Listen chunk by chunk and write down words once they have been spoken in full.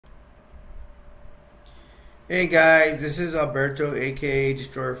Hey guys, this is Alberto, aka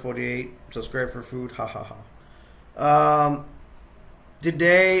Destroyer 48. Subscribe for food, ha ha ha.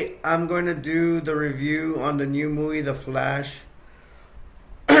 Today I'm going to do the review on the new movie, The Flash.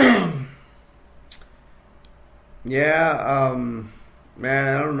 Yeah,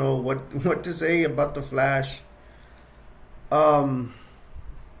 man, I don't know what what to say about The Flash. Um,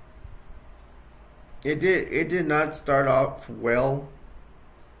 it did not start off well.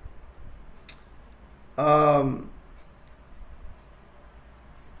 Um,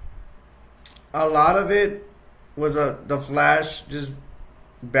 a lot of it was the Flash just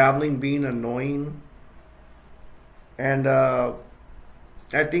babbling, being annoying, and I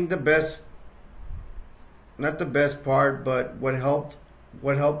think the best, not the best part, but what helped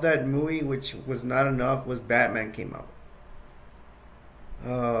that movie, which was not enough, was Batman came out.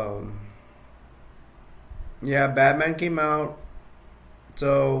 Um, yeah, Batman came out,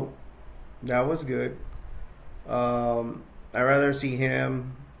 so that was good. I'd rather see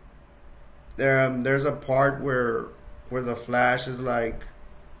him. There's a part where the Flash is like,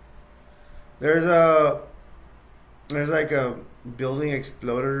 there's a there's like a building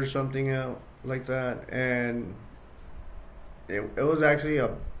exploded or something like that, and it was actually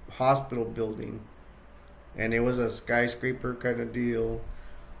a hospital building, and it was a skyscraper kind of deal.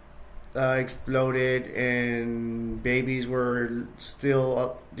 Exploded, and babies were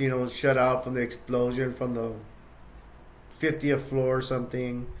still shut out from the explosion from the 50th floor or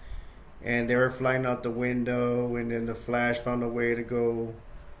something, and they were flying out the window, and then the Flash found a way to go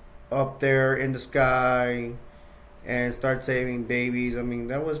up there in the sky and start saving babies. I mean,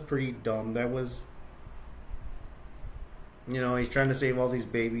 that was pretty dumb. That was, he's trying to save all these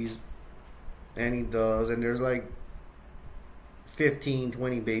babies, and he does, and there's like 15,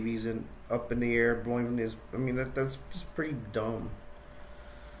 20 babies up in the air blowing from his. I mean, that's just pretty dumb.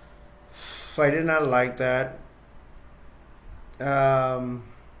 So I did not like that. Um,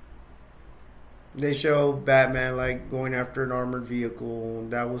 they show Batman like going after an armored vehicle,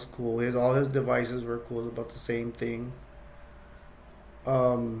 and that was cool. All his devices were cool. It's about the same thing.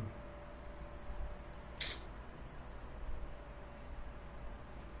 Um,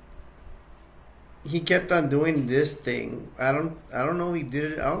 he kept on doing this thing. I don't know if he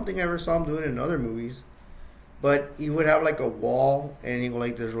did it. I don't think I ever saw him do it in other movies. But he would have like a wall, and he would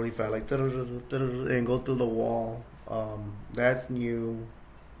like this really fast, like and go through the wall. That's new.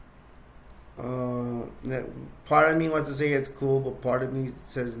 That part of me wants to say it's cool, but part of me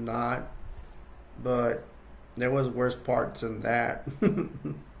says not. But there was worse parts than that.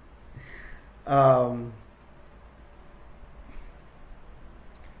 um,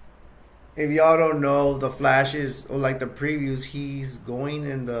 if y'all don't know, the Flash is, or like the previews, he's going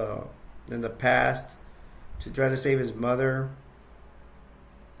in the past to try to save his mother.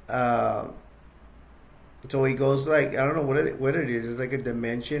 Uh, so he goes like, I don't know what it is. It's like a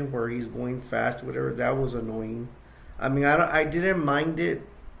dimension where he's going fast, whatever. That was annoying. I mean, I didn't mind it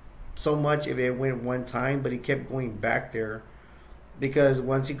so much if it went one time, but he kept going back there because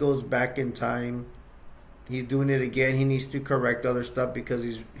once he goes back in time, he's doing it again. He needs to correct other stuff because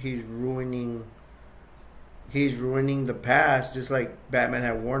he's ruining the past. Just like Batman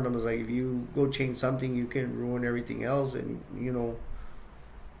had warned him, was like, if you go change something, you can ruin everything else, and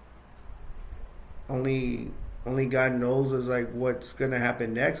only God knows is like what's gonna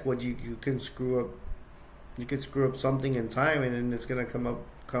happen next. What you can screw up, you can screw up something in time, and then it's gonna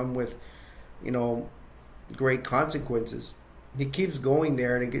come with, you know, great consequences. He keeps going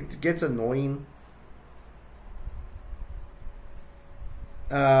there, and it gets annoying.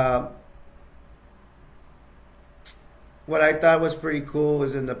 Uh, what I thought was pretty cool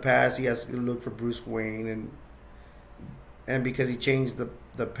was in the past he has to look for Bruce Wayne, and because he changed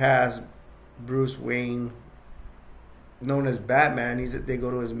the past, Bruce Wayne, known as Batman, they go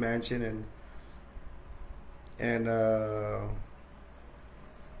to his mansion, and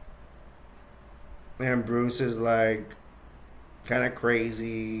and Bruce is like kind of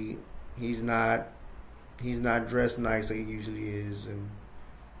crazy. He's not dressed nice like he usually is,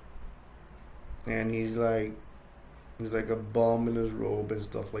 and he's like a bum in his robe and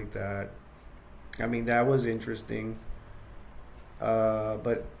stuff like that. I mean, that was interesting.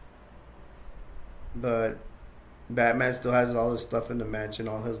 But Batman still has all his stuff in the mansion,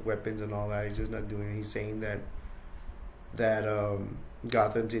 all his weapons and all that. He's just not doing it. He's saying that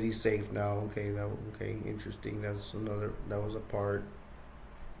Gotham City's safe now. Okay, interesting. That was a part.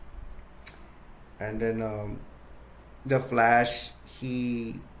 And then the Flash,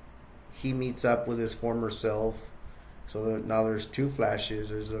 he meets up with his former self. So now there's two Flashes.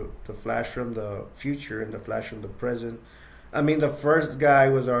 There's the Flash from the future and the Flash from the present. I mean, the first guy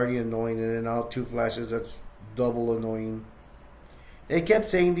was already annoying, and then now two Flashes. That's double annoying. They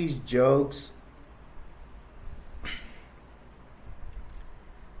kept saying these jokes.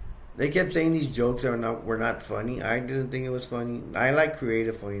 They kept saying these jokes that were not funny. I didn't think it was funny. I like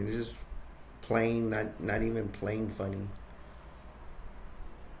creative funny. It's just plain, not even plain funny.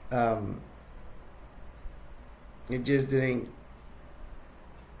 Um, it just didn't.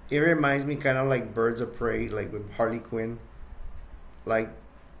 It reminds me kind of like Birds of Prey, like with Harley Quinn. Like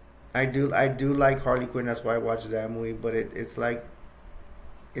I do like Harley Quinn. That's why I watched that movie. But it's like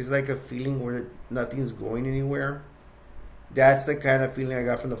a feeling where nothing's going anywhere. That's the kind of feeling I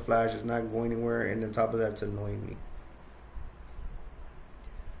got from the Flash. It's not going anywhere, and on top of that, it's annoying me.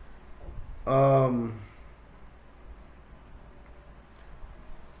 Um,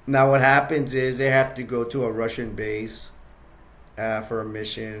 Now what happens is they have to go to a Russian base for a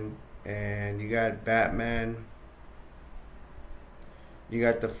mission, and you got Batman, you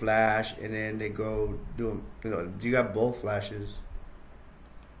got the Flash, and then they go do. You got both Flashes.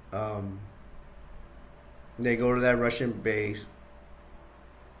 Um, they go to that Russian base.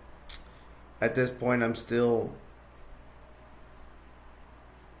 At this point, I'm still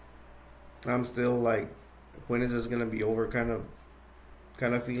like, when is this gonna be over? Kind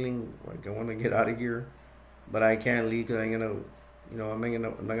of feeling like I want to get out of here, but I can't leave because I'm gonna,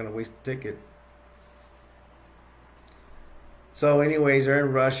 I'm not gonna waste the ticket. So, anyways, they're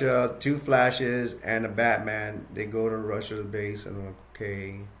in Russia. Two Flashes and a Batman. They go to Russia's base, and I'm like,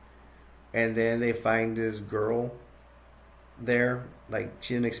 okay. And then they find this girl there. Like,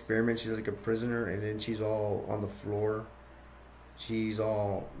 she's an experiment. She's like a prisoner, and then she's all on the floor. She's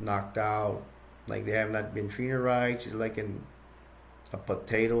all knocked out. Like, they have not been treating her right. She's like in a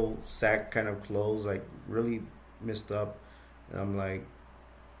potato sack kind of clothes, like really messed up. And I'm like,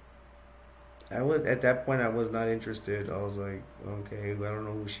 I was at that point I was not interested. I was like, okay, I don't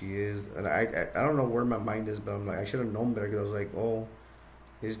know who she is, and I don't know where my mind is, but I'm like, I should have known better because I was like, oh,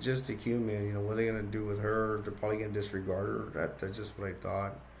 it's just a human. What are they gonna do with her? They're probably gonna disregard her. That's just what I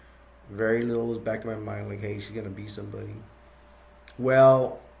thought. Very little was back in my mind, like, hey, she's gonna be somebody.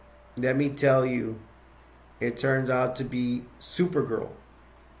 Well, let me tell you, it turns out to be Supergirl,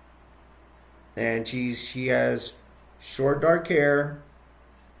 and she has short dark hair,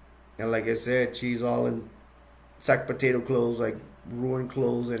 and like I said, she's all in sack potato clothes, like ruined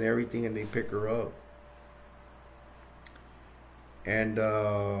clothes and everything, and they pick her up, and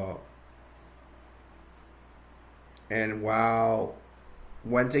wow,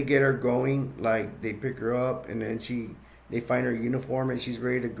 once they get her going, like they pick her up, and then they find her uniform, and she's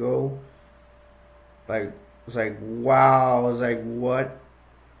ready to go. Like, it's like, wow. It's like, what?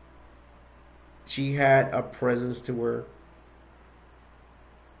 She had a presence to her.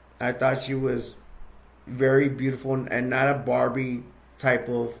 I thought she was very beautiful, and not a Barbie type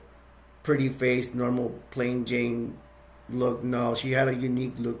of pretty face, normal plain Jane look. No, she had a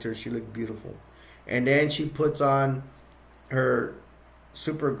unique look to her. She looked beautiful. And then she puts on her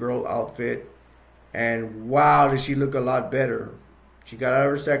Supergirl outfit, and wow, does she look a lot better. She got out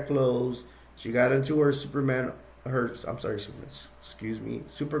of her set clothes. She got into her excuse me,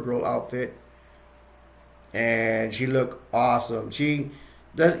 Supergirl outfit, and she looked awesome. She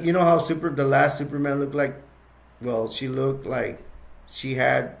does, how the last Superman looked like? Well, she looked like she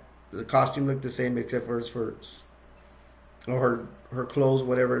had the costume looked the same except for her clothes,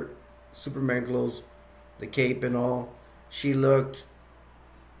 whatever, Superman clothes, the cape and all. She looked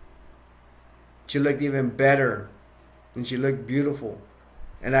even better, and she looked beautiful.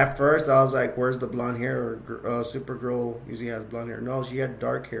 And at first I was like, where's the blonde hair? Supergirl usually has blonde hair. No, she had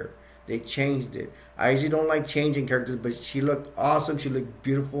dark hair. They changed it. I usually don't like changing characters, but she looked awesome. She looked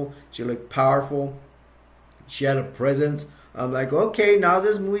beautiful. She looked powerful. She had a presence. I'm like, okay, now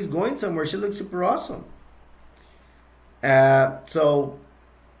this movie's going somewhere. She looks super awesome. So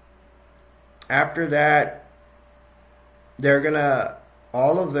after that, they're gonna,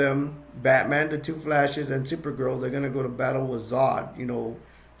 all of them, Batman, the two Flashes, and Supergirl, they're gonna go to battle with Zod.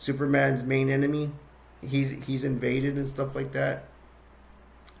 Superman's main enemy. He's invaded and stuff like that.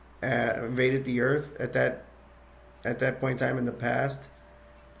 Invaded the Earth at that point in time in the past.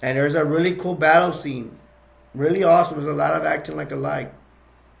 And there's a really cool battle scene, really awesome. There's a lot of acting like alike.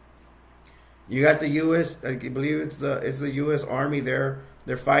 You got the U.S. I believe it's the U.S. Army there.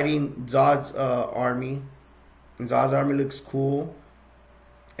 They're fighting Zod's army, and Zod's army looks cool.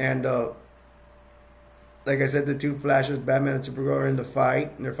 And like I said, the two Flashes, Batman and Supergirl, are in the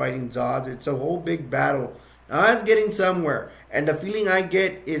fight, and they're fighting Zod. It's a whole big battle. Now it's getting somewhere, and the feeling I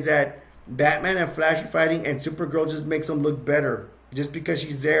get is that Batman and Flash are fighting, and Supergirl just makes them look better just because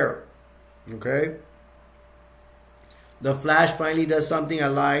she's there. Okay. The Flash finally does something I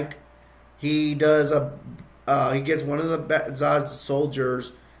like. He does he gets one of the Zod's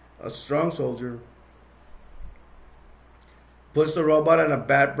soldiers, a strong soldier, puts the robot on a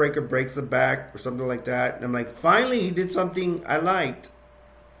bat breaker, breaks the back or something like that. And I'm like, finally, he did something I liked.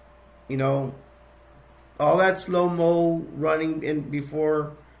 You know, all that slow mo running in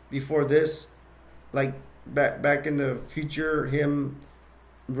before this, like back in the future, him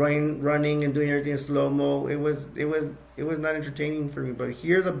running and doing everything in slow mo. It was not entertaining for me. But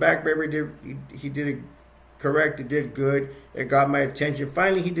here, the back breaker did he did it correct. It did good. It got my attention.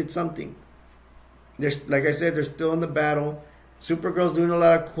 Finally, he did something. There's, like I said, they're still in the battle. Supergirl's doing a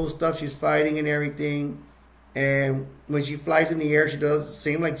lot of cool stuff. She's fighting and everything. And when she flies in the air, she does the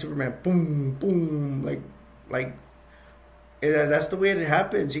same like Superman. Boom, boom. Like that's the way it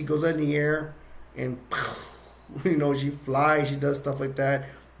happens. She goes in the air and, you know, she flies. She does stuff like that.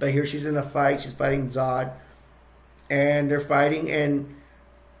 But here she's in a fight. She's fighting Zod. And they're fighting. And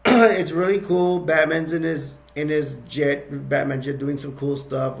it's really cool. Batman's in his jet. Batman jet doing some cool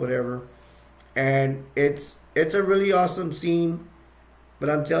stuff, whatever. And it's a really awesome scene, but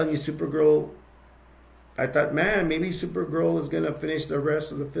I'm telling you, Supergirl, I thought, man, maybe Supergirl is gonna finish the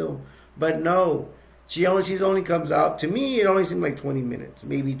rest of the film, but no, she's only comes out. To me, it only seemed like 20 minutes,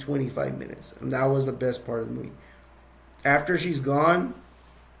 maybe 25 minutes, and that was the best part of the movie. After she's gone,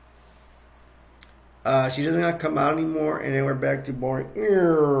 she doesn't have to come out anymore, and then we're back to boring.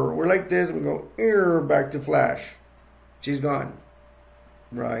 We're like this, and we go back to Flash. She's gone,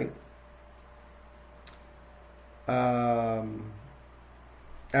 right? I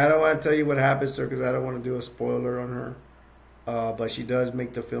don't want to tell you what happens to her because I don't want to do a spoiler on her. But she does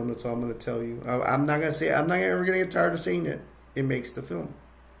make the film. That's all I'm going to tell you. I'm not going to say. I'm not ever going to get tired of saying it. It makes the film.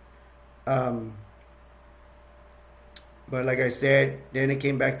 But like I said, then it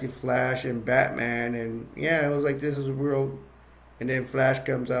came back to Flash and Batman, and yeah, it was like this is a world. And then Flash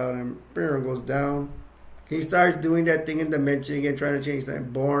comes out and goes down. He starts doing that thing in Dimension again, trying to change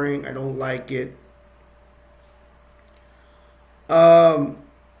that. Boring. I don't like it.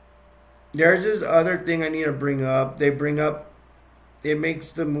 There's this other thing I need to bring up. They bring up, it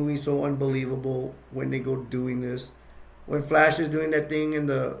makes the movie so unbelievable when they go doing this. When Flash is doing that thing in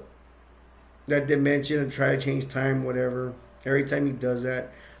that dimension and try to change time, whatever. Every time he does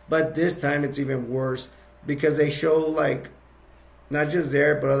that. But this time it's even worse because they show, like, not just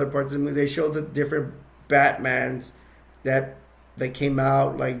there, but other parts of the movie. They show the different Batmans that came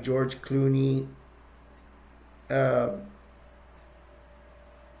out, like George Clooney.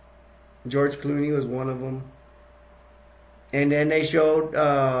 George Clooney was one of them. And then they showed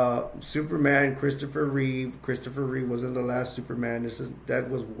Superman, Christopher Reeve. Christopher Reeve wasn't the last Superman.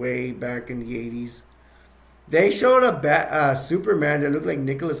 That was way back in the 80s. They showed a Superman that looked like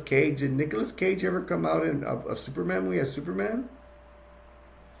Nicolas Cage. Did Nicolas Cage ever come out in a Superman movie as Superman?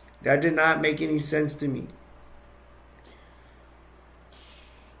 That did not make any sense to me.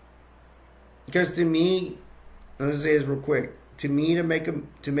 Because to me, let me say this real quick. To me, to make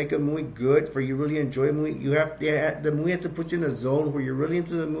a movie good, for you really enjoy a movie, the movie has to put you in a zone where you're really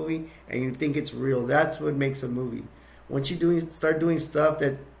into the movie and you think it's real. That's what makes a movie. Once you start doing stuff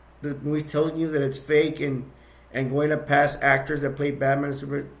that the movie's telling you that it's fake and going to past actors that play Batman and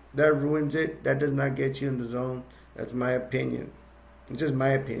Superman, that ruins it. That does not get you in the zone. That's my opinion. It's just my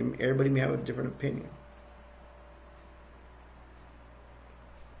opinion. Everybody may have a different opinion.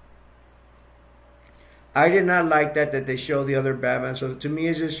 I did not like that they show the other Batman. So to me,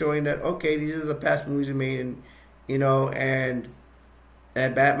 it's just showing that, okay, these are the past movies we made, and you know, and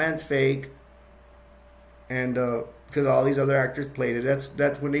Batman's fake, and because all these other actors played it.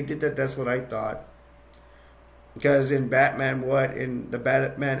 That's when they did that. That's what I thought. Because in Batman, in the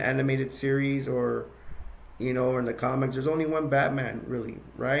Batman animated series, or you know, or in the comics, there's only one Batman, really,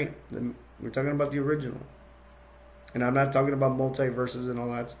 right? We're talking about the original, and I'm not talking about multiverses and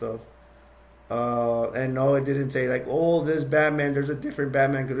all that stuff. And no, it didn't say like, oh, this Batman, there's a different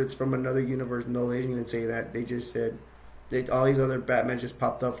Batman because it's from another universe. No, they didn't even say that. They just said all these other Batmans just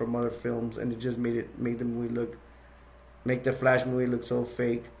popped up from other films, and it just made the movie make the Flash movie look so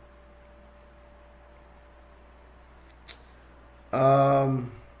fake. A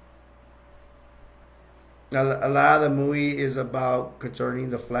lot of the movie is about concerning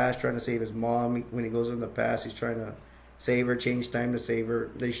the Flash trying to save his mom. When he goes in the past, he's trying to save her, change time to save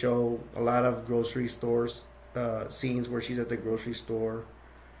her. They show a lot of grocery stores scenes where she's at the grocery store.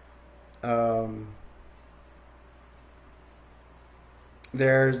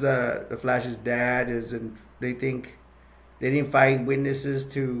 There's the Flash's dad they think they didn't find witnesses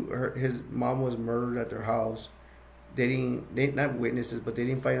to his mom was murdered at their house. They not witnesses, but they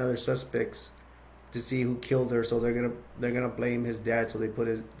didn't find other suspects to see who killed her. So they're gonna blame his dad. So they put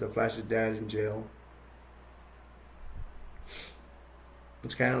the Flash's dad in jail.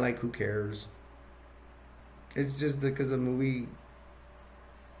 It's kind of like, who cares? It's just because the movie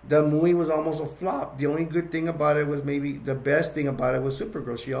was almost a flop. The only good thing about it was, maybe the best thing about it was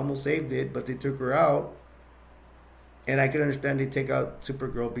Supergirl. She almost saved it, but they took her out. And I can understand they take out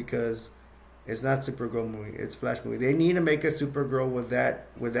Supergirl because it's not Supergirl movie. It's Flash movie. They need to make a Supergirl with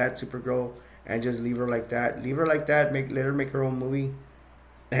that Supergirl and just leave her like that. Leave her like that. Let her make her own movie.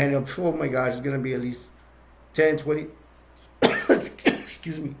 And oh my gosh, it's gonna be at least 10, 20.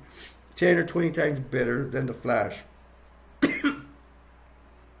 Excuse me, 10 or 20 times better than the Flash.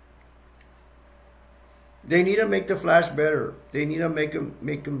 They need to make the Flash better. They need to make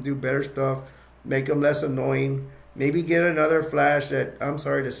him do better stuff, make him less annoying. Maybe get another Flash that, I'm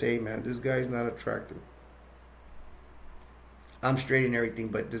sorry to say, man, this guy's not attractive. I'm straight in everything,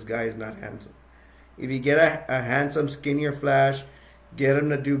 but this guy is not handsome. If you get a handsome, skinnier Flash, get him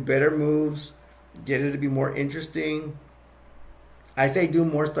to do better moves, get it to be more interesting. I say do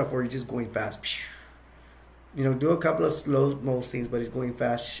more stuff where he's just going fast. You know, do a couple of slow mo things, but he's going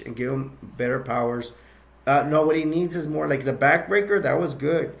fast, and give him better powers. No, what he needs is more like the backbreaker. That was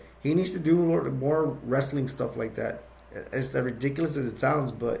good. He needs to do more wrestling stuff like that. As ridiculous as it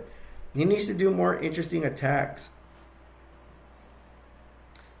sounds, but he needs to do more interesting attacks.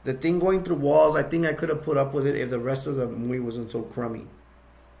 The thing going through walls, I think I could have put up with it if the rest of the movie wasn't so crummy.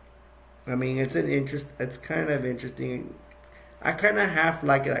 I mean, it's kind of interesting. I kind of half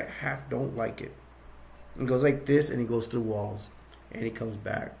like it, I half don't like it. It goes like this, and he goes through walls, and he comes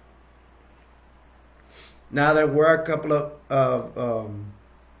back. Now there were a couple of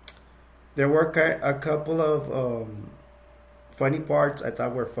funny parts I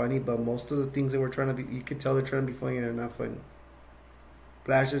thought were funny, but most of the things that were trying to be, you could tell they're trying to be funny and they're not funny.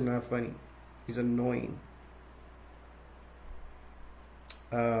 Flash is not funny. He's annoying.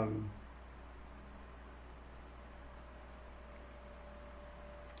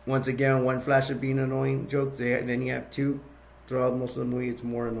 Once again, one Flash of being annoying joke, then you have two. Throughout most of the movie, it's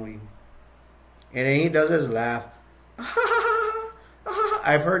more annoying. And then he does his laugh.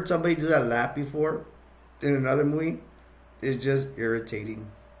 I've heard somebody do that laugh before in another movie. It's just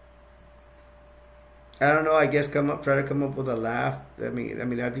irritating. I don't know. I guess try to come up with a laugh. I mean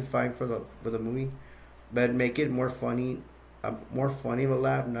that'd be fine for the movie, but make it more funny, more funny of a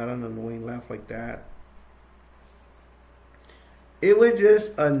laugh, not an annoying laugh like that. It was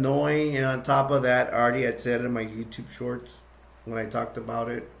just annoying, and on top of that, I already had said in my YouTube shorts when I talked about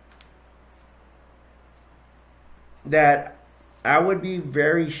it that I would be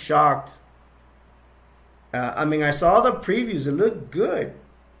very shocked. I mean, I saw the previews. It looked good.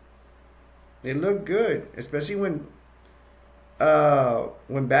 It looked good, especially when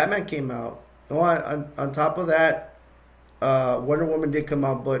Batman came out. Oh, on top of that, Wonder Woman did come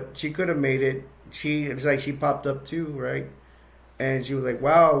out, but she could have made it. It's like she popped up too, right? And she was like,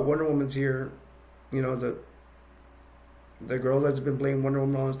 "Wow, Wonder Woman's here." You know, the girl that's been playing Wonder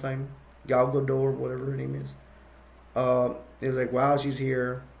Woman all this time, Gal Gadot or whatever her name is. It was like, "Wow, she's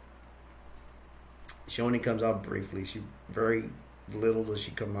here." She only comes out briefly. She very little does she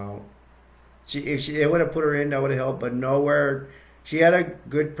come out. If they would have put her in, that would have helped. But nowhere. She had a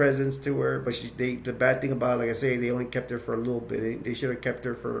good presence to her, but the bad thing about it, like I say, they only kept her for a little bit. They should have kept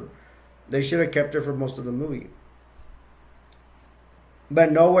her for. They should have kept her for most of the movie.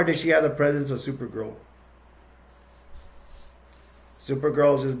 But nowhere did she have the presence of Supergirl.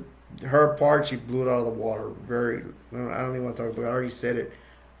 Supergirl just her part, she blew it out of the water. I don't even want to talk about it. I already said it.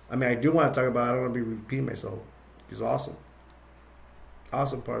 I mean, I do want to talk about it. I don't want to be repeating myself. It's awesome.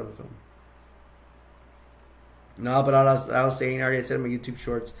 Awesome part of the film. No, but I was saying, I already said in my YouTube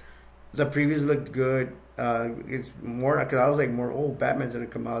shorts, the previews looked good. It's more, because I was like more, oh, Batman's going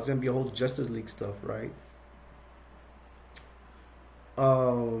to come out. It's going to be a whole Justice League stuff, right?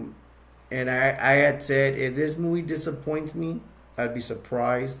 And I had said, if this movie disappoints me, I'd be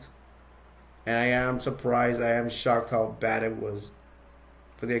surprised. And I am surprised. I am shocked how bad it was,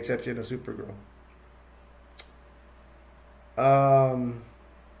 for the exception of Supergirl.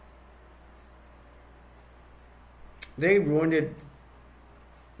 They ruined it.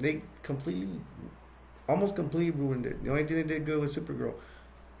 They almost completely ruined it. The only thing they did good was Supergirl.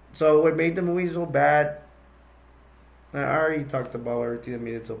 So what made the movie so bad? I already talked about everything that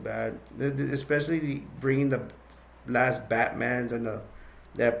made it so bad. Especially bringing the last Batmans and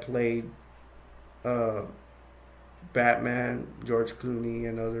that played Batman, George Clooney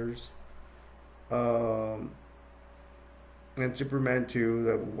and others. And Superman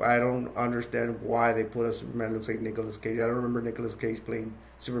 2. I don't understand why they put a Superman that looks like Nicolas Cage. I don't remember Nicolas Cage playing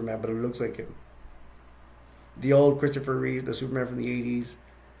Superman, but it looks like him. The old Christopher Reeve, the Superman from the 80s.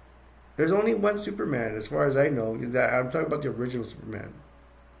 There's only one Superman, as far as I know. I'm talking about the original Superman.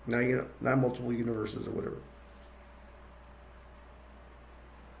 Not not multiple universes or whatever.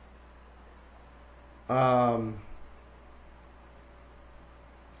 Um,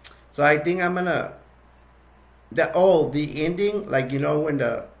 so I think I'm gonna the ending, like when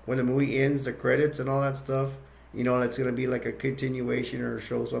the movie ends, the credits and all that stuff. That's gonna be like a continuation or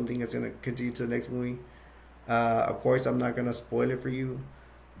show something that's gonna continue to the next movie. Of course, I'm not gonna spoil it for you,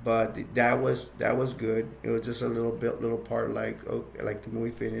 but that was good. It was just a little part like like the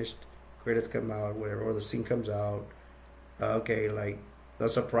movie finished, credits come out, whatever, or the scene comes out. Okay, like the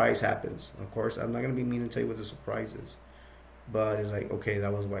surprise happens. Of course, I'm not gonna be mean and tell you what the surprise is, but it's like okay,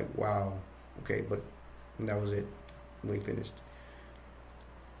 that was like wow, okay, but that was it. Movie finished.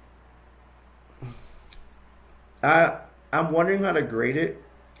 I I'm wondering how to grade it.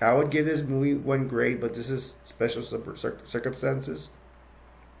 I would give this movie one grade, but this is special circumstances.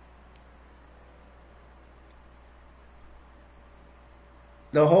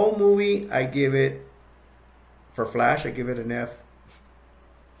 The whole movie, I give it for Flash. I give it an F.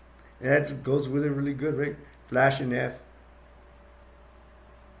 And that goes with it really good, right? Flash and F.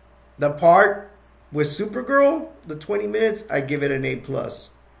 The part with Supergirl, the 20 minutes, I give it an A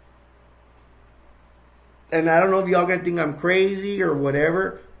plus. And I don't know if y'all gonna think I'm crazy or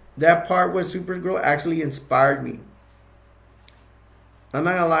whatever. That part with Supergirl actually inspired me. I'm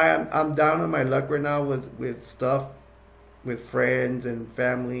not gonna lie, I'm down on my luck right now with stuff, with friends and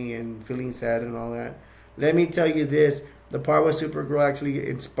family and feeling sad and all that. Let me tell you this: the part with Supergirl actually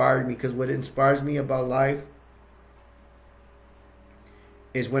inspired me because what inspires me about life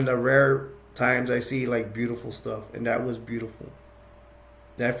is when the rare times I see like beautiful stuff, and that was beautiful.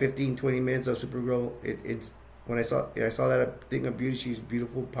 That 15, 20 minutes of Supergirl, it's when I saw that thing of beauty, she's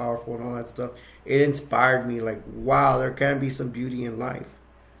beautiful, powerful, and all that stuff. It inspired me, like wow, there can be some beauty in life,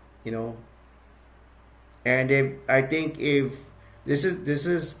 you know. And if I think if this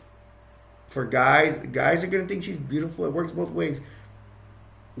is for guys are gonna think she's beautiful. It works both ways.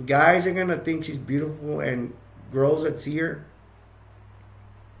 Guys are gonna think she's beautiful, and girls that see her,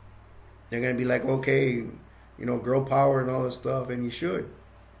 they're gonna be like, okay, girl power and all this stuff, and you should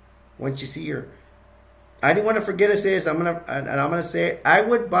once you see her. I didn't want to forget to say this. I'm gonna say it. I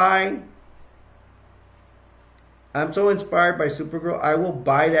would buy. I'm so inspired by Supergirl. I will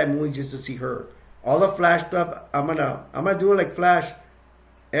buy that movie just to see her. All the Flash stuff. I'm gonna do it like Flash.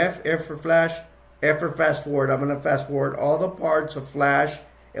 F for Flash. F for fast forward. I'm gonna fast forward all the parts of Flash.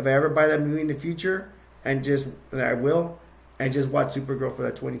 If I ever buy that movie in the future, and I will, and just watch Supergirl for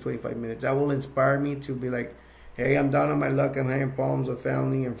that 20-25 minutes. That will inspire me to be like, hey, I'm down on my luck. I'm hanging palms with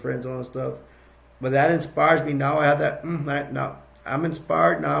family and friends and all that stuff. But that inspires me. Now I have that. Now I'm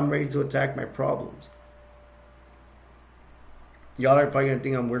inspired. Now I'm ready to attack my problems. Y'all are probably gonna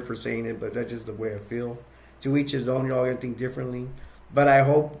think I'm weird for saying it, but that's just the way I feel. To each his own. Y'all gonna think differently. But I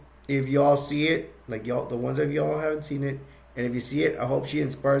hope if y'all see it, like y'all, the ones of y'all haven't seen it, and if you see it, I hope she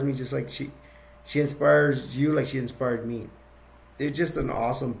inspires me just like she inspires you, like she inspired me. It's just an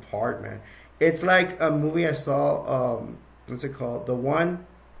awesome part, man. It's like a movie I saw. What's it called? The one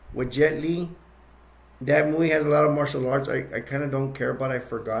with Jet Li. That movie has a lot of martial arts. I kind of don't care about it. I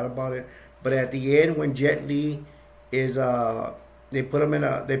forgot about it. But at the end, when Jet Li is they put him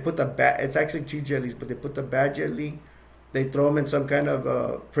in they put the bad. It's actually two Jet Lis, but they put the bad Jet Li. They throw him in some kind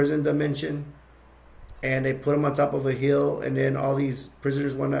of prison dimension, and they put him on top of a hill. And then all these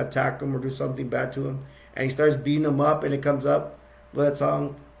prisoners want to attack him or do something bad to him, and he starts beating them up. And it comes up with that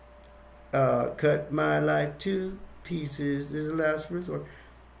song, "Cut My Life to Pieces." This is the last resort.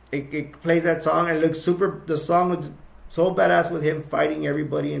 It plays that song and it looks super. The song was so badass with him fighting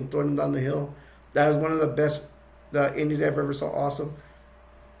everybody and throwing them down the hill. That was one of the best the indies I've ever saw. Awesome.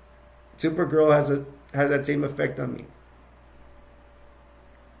 Supergirl has that same effect on me.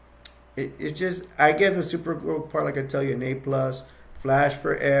 It's just I give the Supergirl part, like I tell you, an A plus. Flash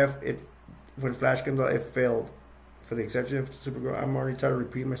for F. When Flash comes out, it failed. For the exception of Supergirl, I'm already tired of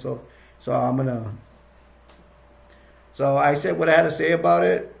repeating myself. So I'm gonna. So I said what I had to say about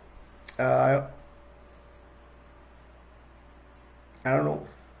it. I don't know.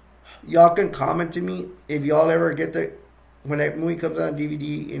 Y'all can comment to me if y'all ever get when that movie comes out on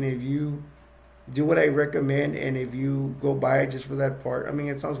DVD, and if you do what I recommend, and if you go buy it just for that part. I mean,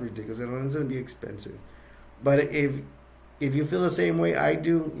 it sounds ridiculous. I know it's gonna be expensive, but if you feel the same way I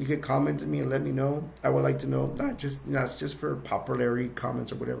do, you can comment to me and let me know. I would like to know, not just for popularity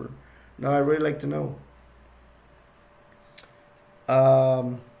comments or whatever. No, I really like to know.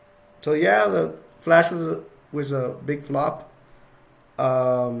 So yeah, the Flash was a big flop.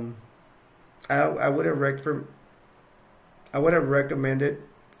 Um, I would have I would have recommended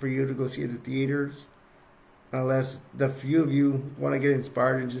for you to go see it at the theaters. unless the few of you want to get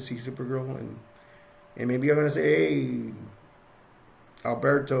inspired and just see Supergirl, and maybe you're gonna say, hey,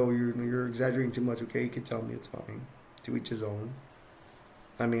 Alberto, you're exaggerating too much. Okay, you can tell me, it's fine. To each his own.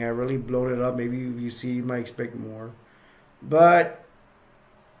 I mean, I really blown it up. Maybe you see, you might expect more, but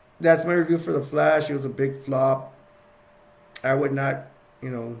that's my review for The Flash. It was a big flop. I would not, you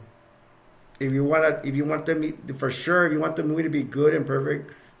know, if you want them for sure, if you want the movie to be good and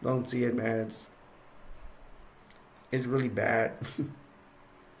perfect, don't see it, man. It's really bad.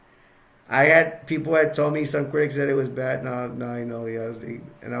 I had people had told me, some critics said it was bad. No, no, I know, yeah.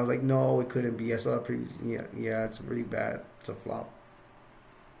 And I was like, no, it couldn't be. I saw the preview. Yeah, yeah, it's really bad. It's a flop.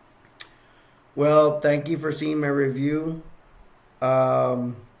 Well, thank you for seeing my review.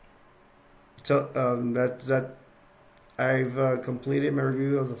 Um, that I've completed my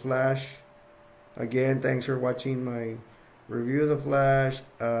review of The Flash. Again, thanks for watching my review of The Flash.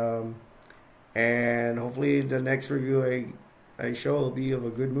 And hopefully the next review I show will be of a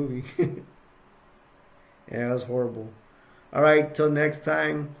good movie. Yeah, it was horrible. All right, till next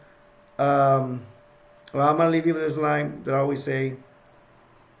time. Well, I'm gonna leave you with this line that I always say: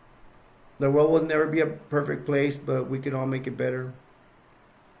 the world will never be a perfect place, but we can all make it better.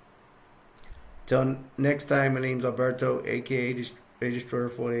 Till next time, my name's Alberto, aka Destroyer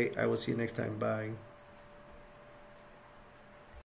 48. I will see you next time. Bye.